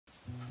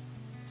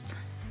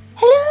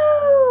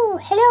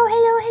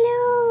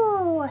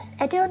Hello.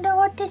 I don't know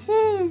what this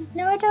is.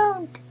 No, I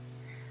don't.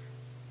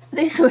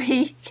 This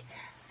week,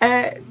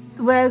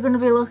 we're going to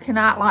be looking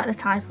at, like the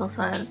title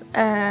says,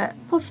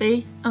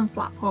 Puffy and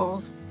Flat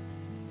Paws.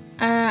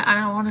 And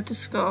I want to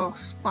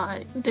discuss,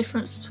 like, the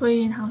difference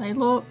between how they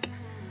look,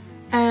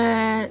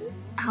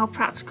 how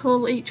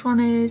practical each one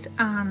is,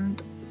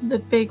 and the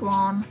big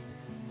one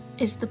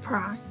is the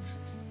prize.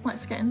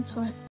 Let's get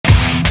into it.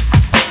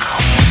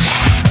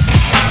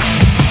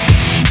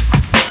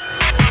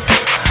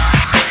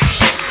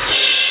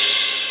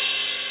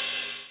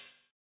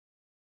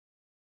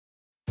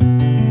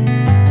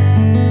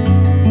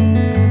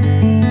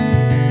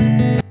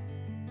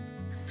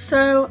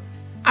 So,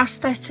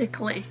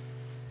 aesthetically,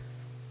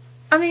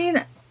 I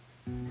mean,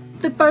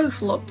 they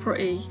both look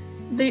pretty.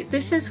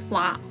 This is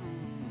Flat,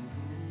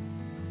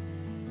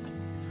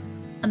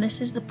 and this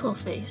is the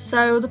Puffy.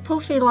 So the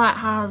Puffy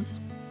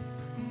has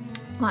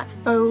like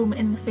foam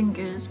in the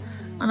fingers,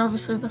 and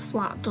obviously the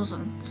Flat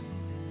doesn't.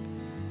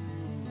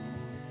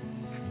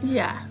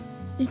 Yeah,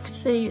 you can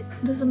see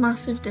there's a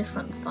massive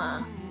difference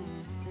there.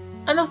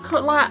 And of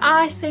course,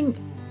 I think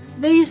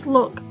these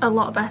look a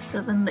lot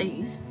better than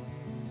these.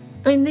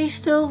 I mean, these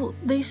still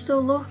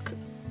look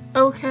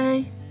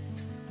okay,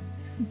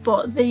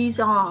 but these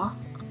are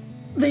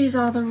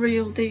the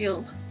real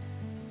deal.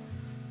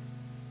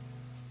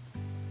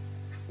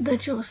 They're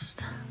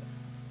just,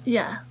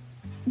 yeah,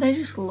 they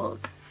just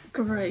look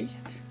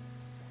great.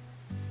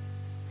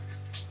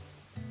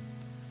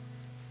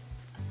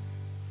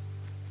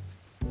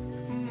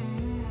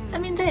 I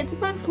mean, they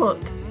both look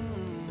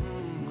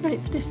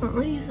great for different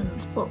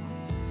reasons, but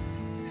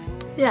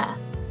yeah.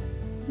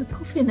 The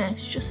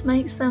puffiness just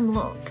makes them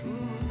look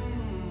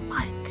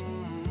like,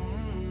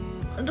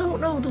 I don't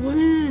know the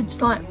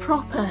words, like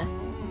proper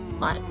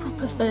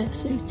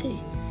fursuity.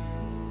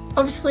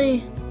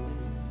 Obviously,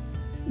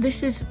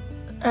 this is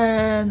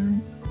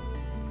fun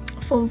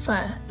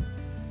fur,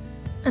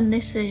 and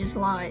this is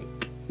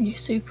like your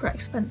super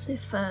expensive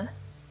fur.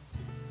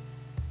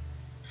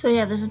 So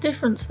yeah, there's a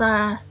difference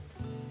there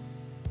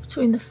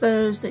between the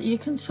furs that you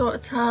can sort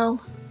of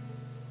tell.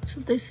 So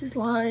this is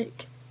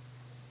like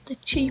the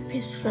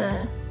cheapest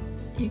fur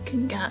you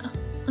can get,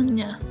 and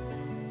yeah,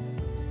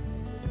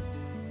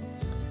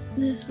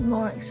 this is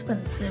more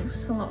expensive,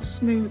 it's a lot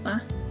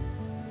smoother.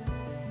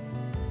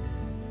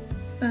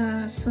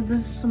 So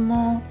there's some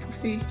more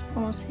Puffy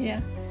paws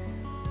here.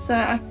 So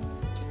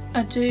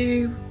I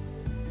do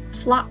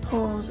Flat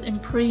paws in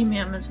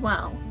premium as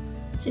well,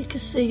 so you can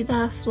see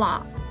they're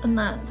flat and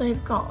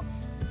they've got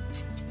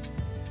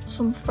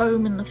some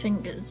foam in the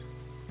fingers.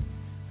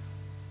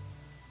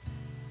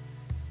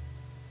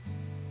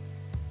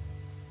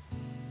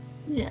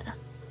 Yeah,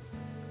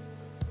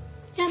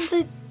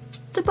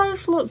 they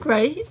both look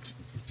great.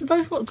 They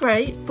both look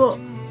great, but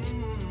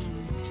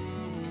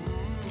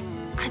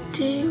I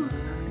do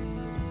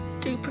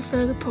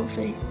prefer the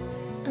Puffy.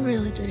 I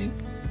really do.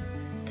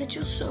 They're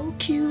just so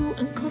cute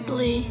and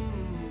cuddly.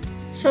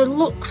 So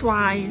looks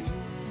wise,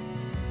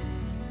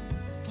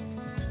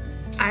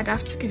 I'd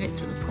have to give it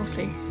to the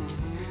Puffy.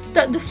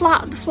 The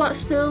flat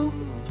still,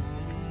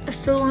 I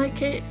still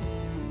like it.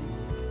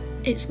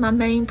 It's my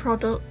main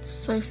product,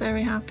 so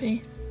Furry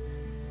Happy.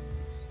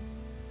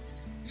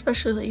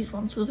 Especially these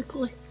ones with the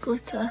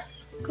glitter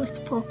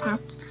paw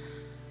pads.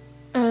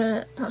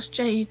 That's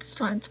Jade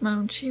starting to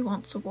moan she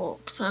wants a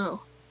walk, so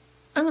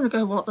I'm gonna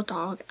go walk the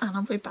dog and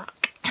I'll be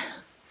back.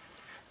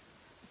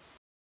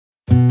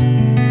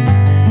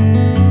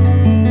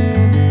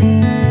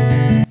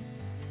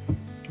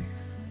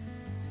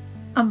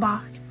 I'm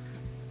back.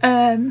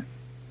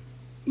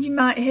 You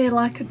might hear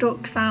like a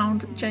duck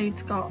sound.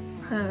 Jade's got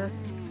her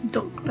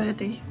duck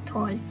birdie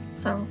toy,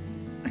 so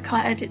I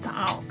can't edit that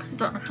out because I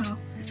don't know how.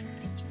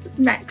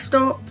 Next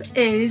up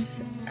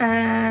is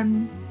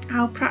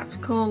how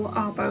practical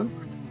are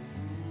both.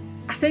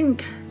 I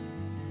think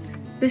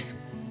this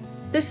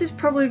is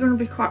probably going to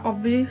be quite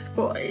obvious,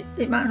 but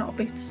it might not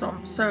be to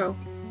some, so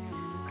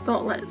I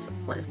thought let's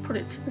put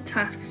it to the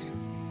test.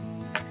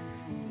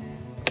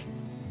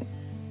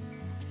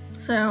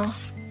 So,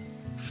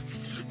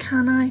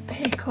 can I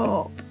pick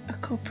up a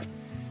cup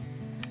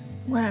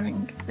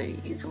wearing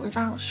these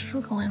without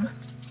struggling?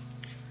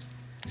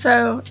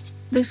 So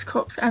this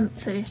cup's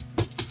empty.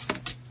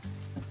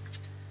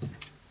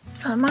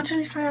 So imagine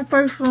if I had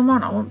both of them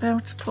on, I wouldn't be able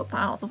to put that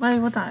out of the way,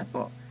 would I?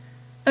 But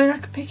I mean, I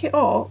could pick it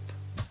up.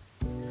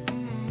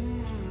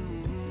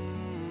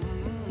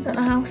 Don't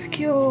know how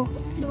secure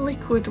the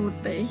liquid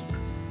would be,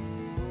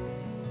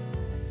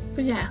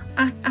 but yeah,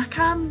 I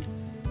can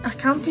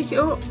pick it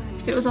up.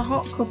 If it was a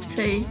hot cup of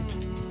tea,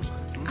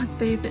 I'd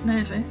be a bit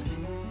nervous.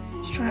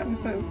 Let's try it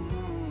with both.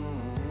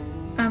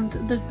 And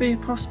there'd be a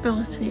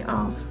possibility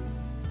of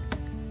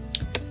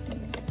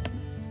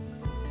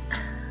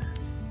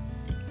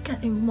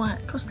getting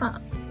wet because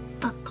that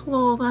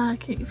claw there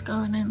keeps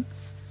going in.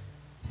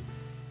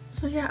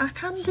 So yeah, I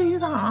can do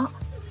that.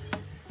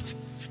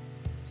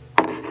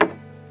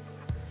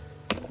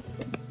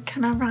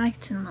 Can I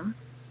write in them?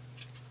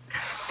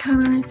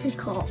 Can I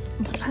pick up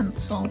the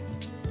pencil?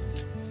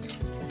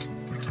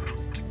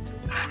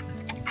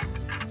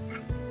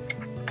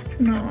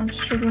 No, I'm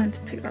struggling to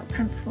pick that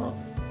pencil up.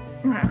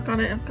 Right, I've got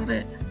it, I've got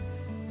it.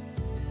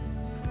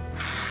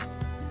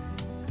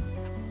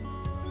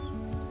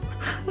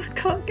 I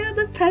can't get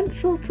the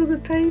pencil to the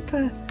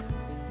paper.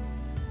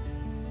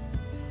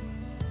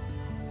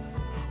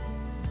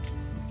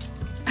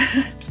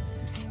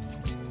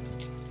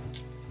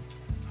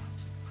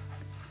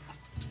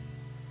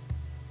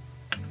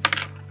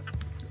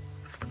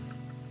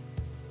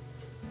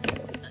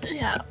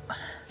 Yeah.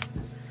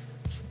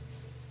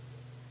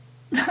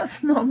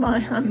 That's not my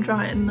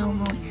handwriting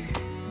normally.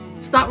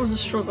 So that was a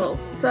struggle.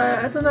 So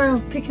I don't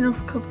know, picking up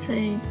a cup of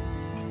tea.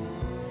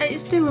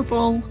 It's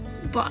doable,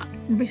 but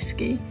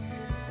risky.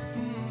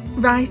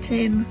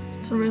 Writing,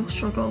 it's a real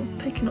struggle.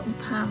 Picking up the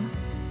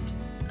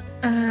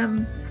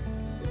pen.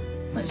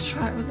 Let's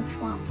try it with a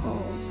flat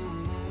Paws.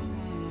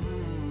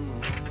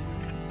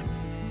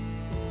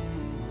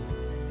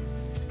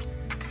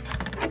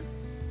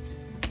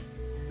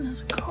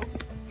 There's a cup.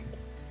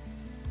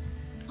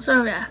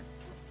 So yeah,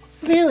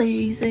 really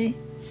easy.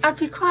 I'd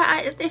be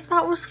quite, if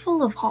that was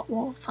full of hot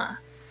water,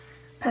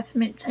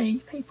 peppermint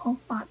tea, people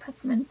like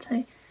peppermint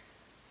tea,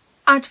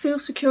 I'd feel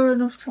secure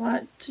enough to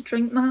like to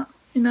drink that,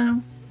 you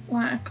know,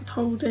 like I could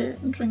hold it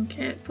and drink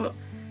it, but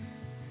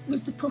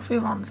with the puffy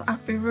ones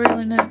I'd be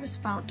really nervous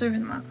about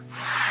doing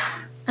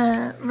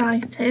that.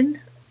 Writing,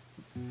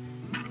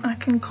 I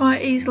can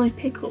quite easily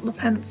pick up the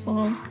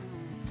pencil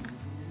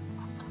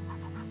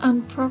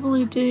and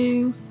probably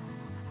do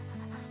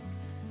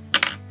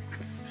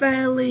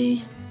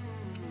fairly,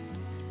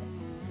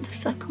 the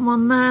second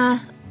one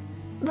there,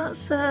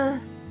 that's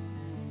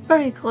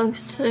very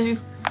close to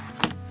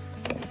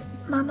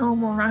my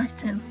normal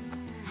writing.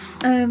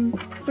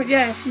 But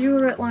yeah, if you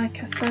were at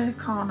like a fur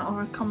con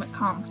or a comic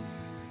con,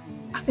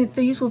 I think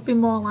these would be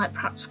more like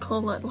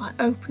practical at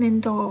like opening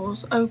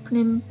doors,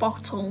 opening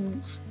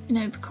bottles, you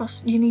know,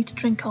 because you need to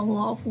drink a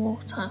lot of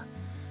water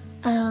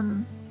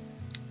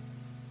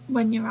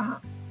when you're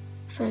at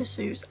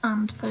fursuits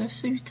and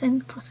fursuiting,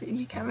 because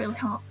you get really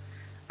hot.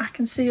 I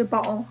can see a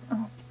bottle,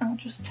 I'll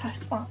just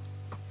test that.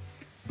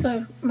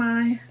 So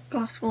my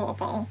glass water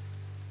bottle,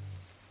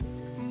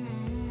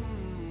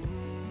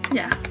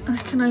 yeah, I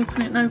can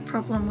open it no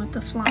problem with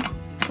the flat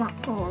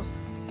Paws.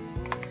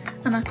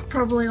 And I could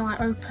probably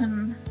like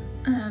open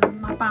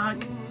my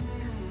bag,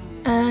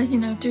 you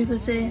know, do the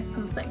zip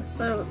and things.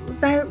 So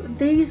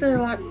these are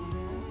like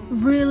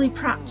really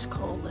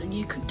practical that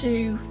you could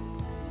do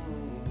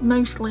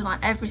mostly like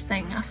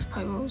everything, I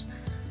suppose.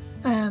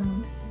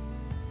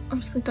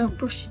 Obviously don't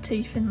brush your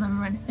teeth in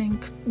them or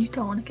anything, you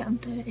don't want to get them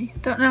dirty.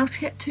 Don't know how to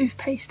get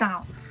toothpaste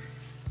out.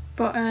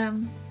 But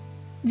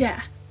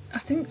yeah, I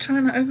think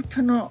trying to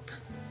open up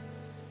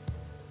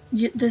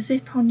the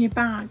zip on your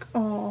bag,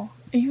 or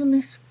even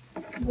this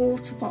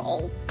water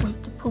bottle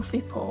with the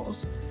puffy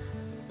Paws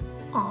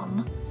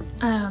on,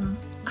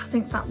 I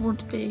think that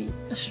would be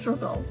a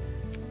struggle.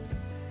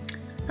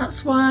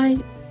 That's why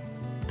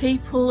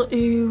people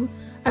who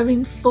are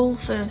in full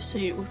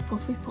fursuit with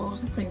puffy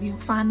Paws and things, you'll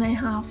find they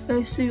have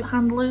fursuit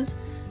handlers,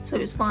 so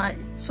it's like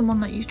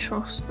someone that you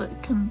trust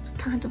that can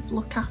kind of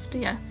look after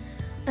you,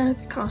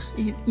 because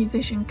your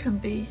vision can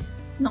be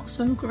not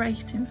so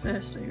great in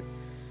fursuit.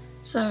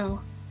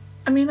 So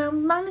I mean,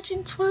 I'm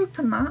managing to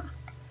open that,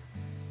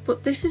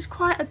 but this is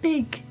quite a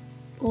big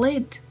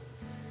lid.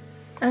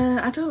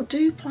 I don't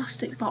do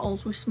plastic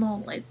bottles with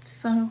small lids,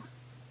 so,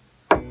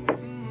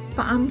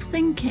 but I'm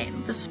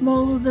thinking the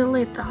smaller the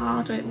lid, the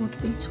harder it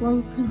would be to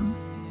open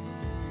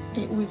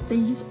it with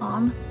these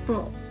on,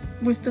 but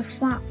with the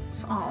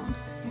flats on,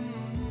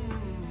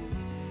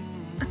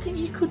 I think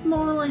you could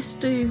more or less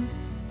do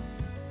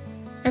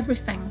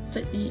everything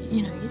that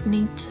you know you'd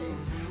need to,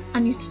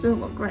 and you'd still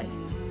look great.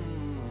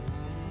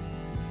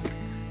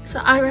 So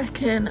I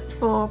reckon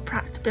for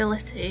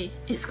practicability,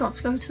 it's got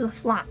to go to the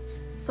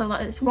flats, so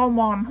that it's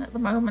 1-1 at the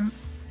moment.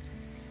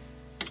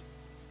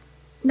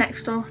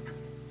 Next up,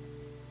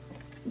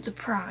 the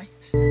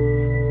price.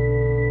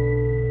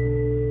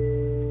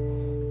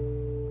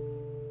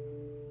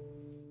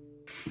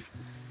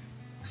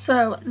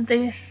 So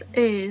this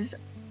is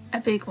a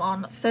big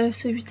one.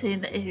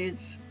 Fursuiting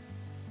is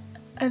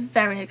a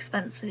very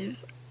expensive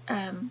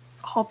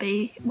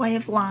hobby, way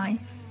of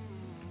life,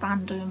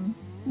 fandom,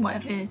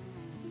 whatever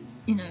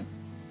you know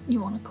you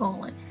want to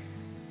call it.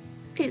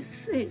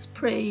 It's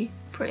pretty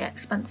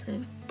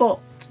expensive,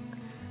 but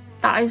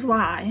that is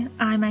why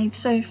I made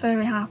So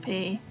Furry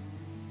Happy,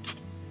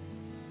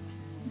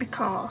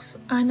 because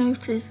I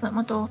noticed that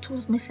my daughter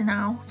was missing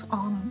out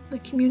on the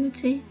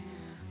community,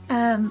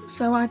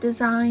 so I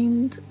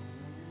designed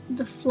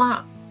the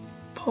flat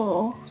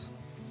Paws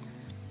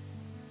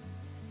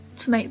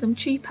to make them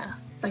cheaper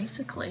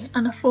basically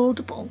and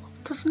affordable,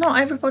 because not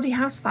everybody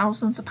has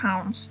thousands of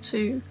pounds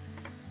to,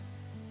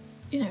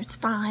 you know, to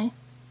buy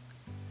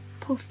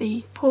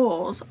puffy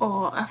Paws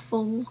or a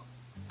full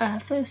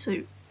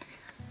fursuit.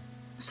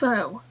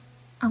 So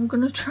I'm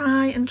gonna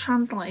try and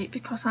translate,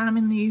 because I'm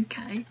in the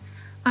UK.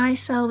 I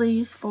sell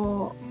these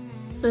for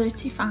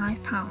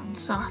 £35,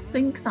 so I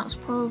think that's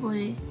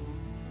probably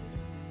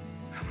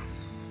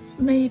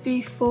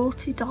maybe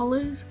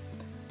 $40.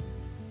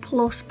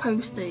 plus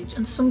postage,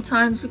 and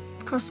sometimes,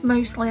 because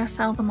mostly I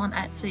sell them on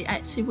Etsy,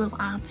 Etsy will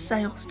add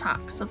sales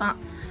tax, so that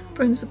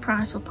brings the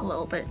price up a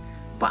little bit.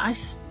 But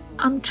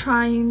I'm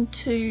trying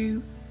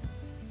to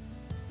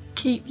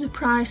keep the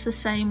price the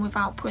same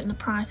without putting the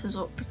prices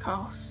up,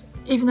 because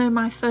even though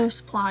my fur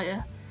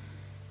supplier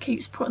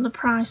keeps putting the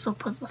price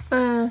up of the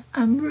fur,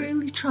 I'm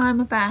really trying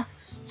my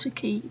best to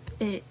keep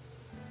it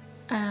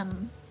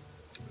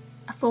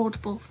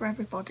affordable for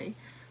everybody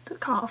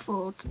that can't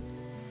afford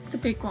the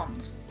big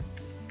ones.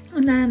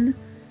 And then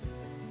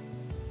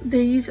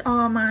these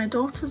are my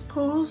daughter's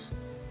paws.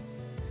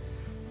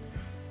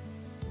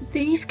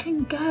 These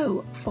can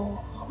go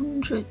for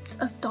hundreds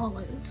of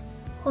dollars,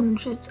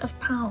 hundreds of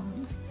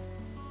pounds.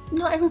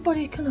 Not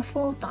everybody can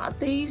afford that.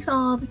 These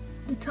are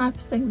the type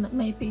of thing that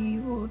maybe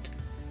you would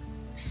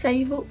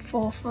save up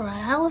for a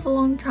hell of a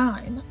long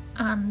time,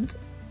 and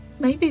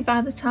maybe by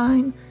the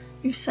time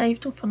you've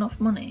saved up enough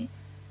money,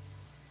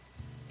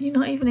 you're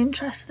not even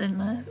interested in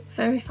the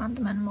furry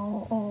fandom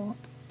anymore, or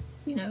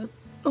you know,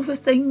 other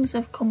things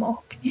have come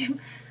up. You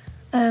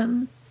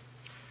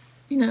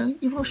know,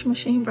 your washing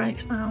machine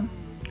breaks down.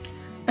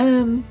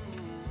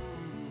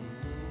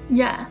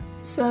 Yeah,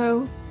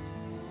 so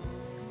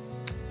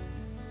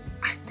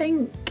I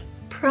think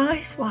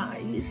price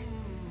wise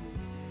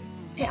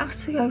it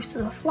has to go to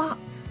the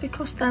flats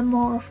because they're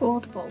more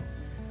affordable.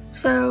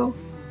 So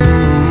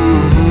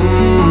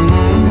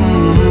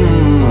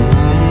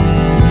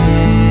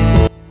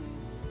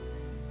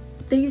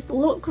these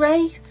look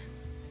great.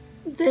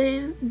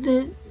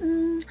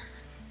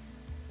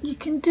 You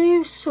can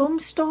do some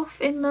stuff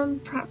in them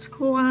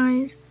practical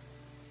wise.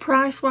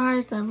 Price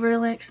wise they're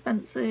really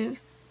expensive.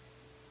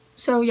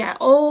 So yeah,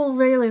 all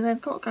really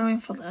they've got going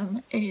for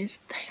them is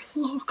they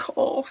look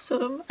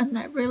awesome and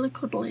they're really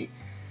cuddly.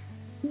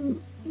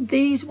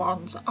 These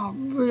ones are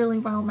really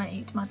well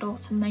made. My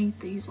daughter made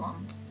these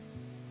ones.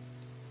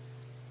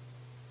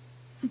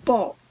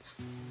 But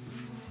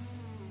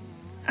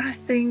I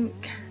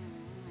think,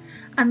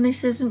 and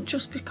this isn't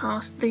just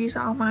because these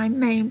are my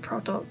main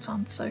products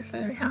on So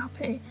Furry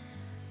Happy,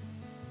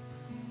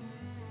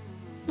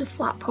 the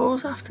flat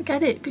paws have to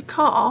get it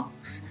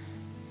because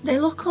they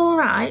look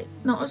alright,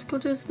 not as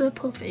good as the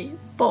Puffy,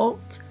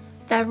 but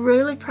they're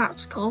really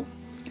practical,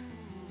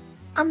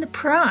 and the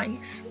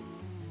price,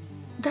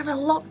 they're a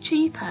lot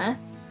cheaper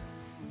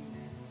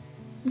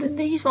than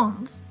these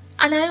ones.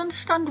 And I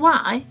understand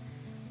why.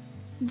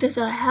 There's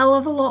a hell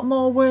of a lot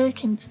more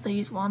work into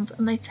these ones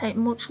and they take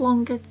much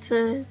longer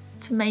to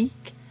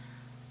make,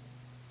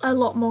 a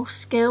lot more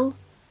skill.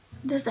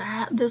 There's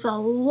a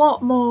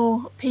lot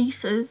more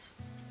pieces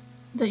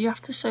that you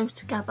have to sew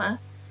together.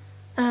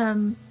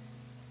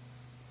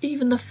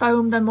 Even the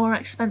foam, they're more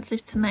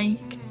expensive to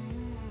make.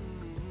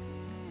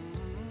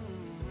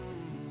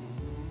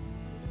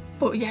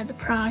 But yeah, the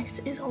price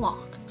is a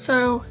lot.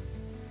 So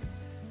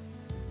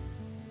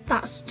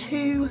that's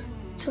 2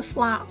 to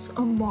flats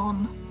and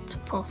 1 to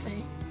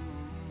Puffy.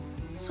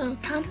 So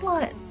kind of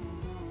like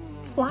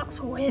flats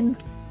win.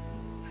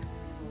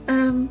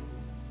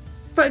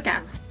 But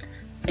again,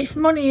 if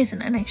money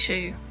isn't an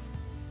issue,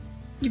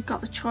 you've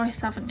got the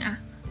choice, haven't you?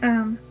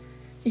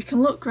 You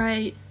can look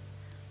great,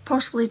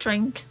 possibly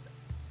drink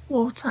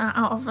water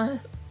out of a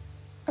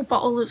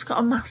bottle that's got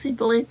a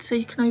massive lid so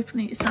you can open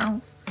it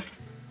yourself.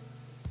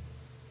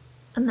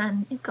 And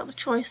then you've got the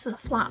choice of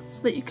the flats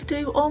that you could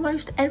do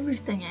almost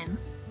everything in.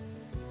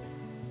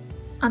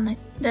 And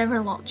they're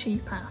a lot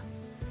cheaper.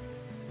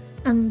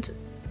 And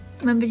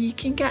remember, you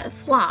can get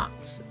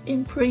flats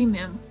in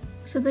premium.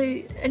 So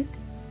and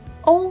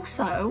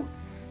also,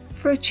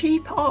 for a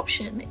cheaper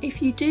option,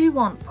 if you do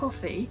want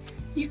Puffy,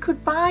 you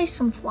could buy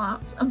some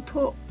flats and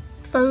put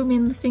foam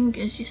in the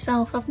fingers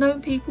yourself. I've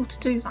known people to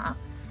do that.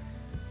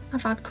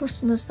 I've had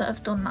customers that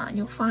have done that.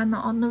 You'll find that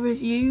on the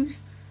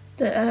reviews,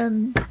 that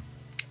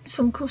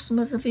some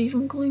customers have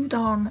even glued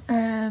on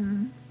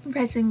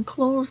resin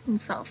claws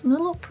themselves, and they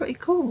look pretty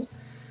cool.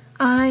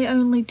 I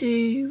only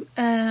do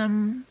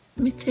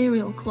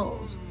material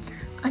claws.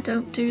 I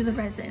don't do the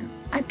resin.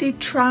 I did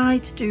try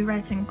to do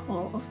resin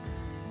claws,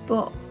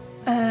 but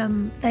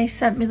they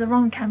sent me the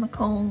wrong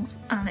chemicals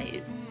and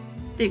it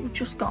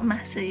just got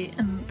messy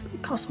and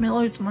it cost me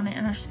loads of money,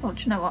 and I just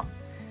thought, you know what,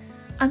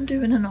 I'm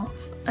doing enough.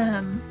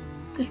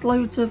 There's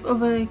loads of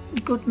other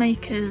good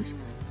makers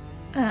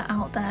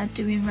out there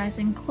doing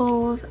resin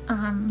claws,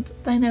 and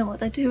they know what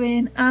they're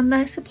doing, and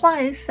their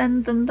suppliers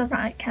send them the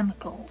right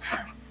chemicals.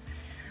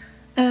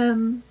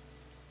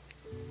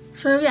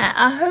 So yeah,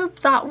 I hope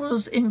that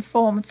was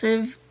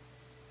informative.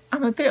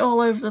 I'm a bit all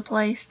over the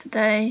place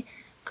today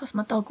because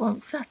my dog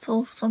won't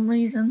settle for some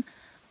reason,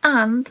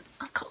 and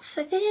I've got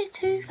severe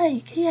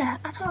toothache here.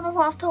 I don't know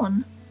what I've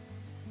done,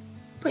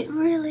 but it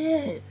really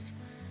is.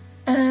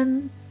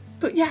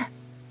 But yeah,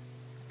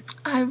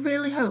 I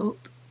really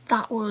hope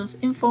that was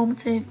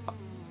informative of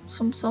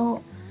some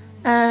sort.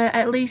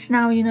 At least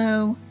now you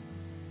know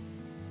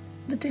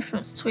the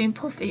difference between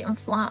Puffy and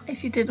flat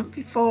if you didn't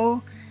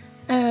before.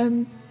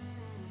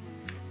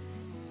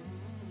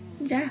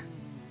 Yeah,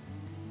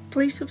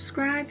 please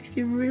subscribe if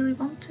you really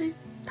want to.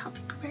 that'd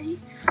be great.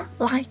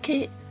 Like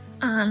it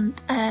and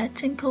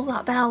tinkle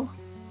that bell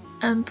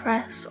and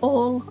press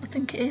all, I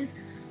think it is.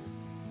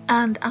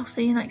 And I'll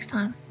see you next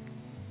time.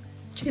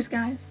 Cheers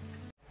guys.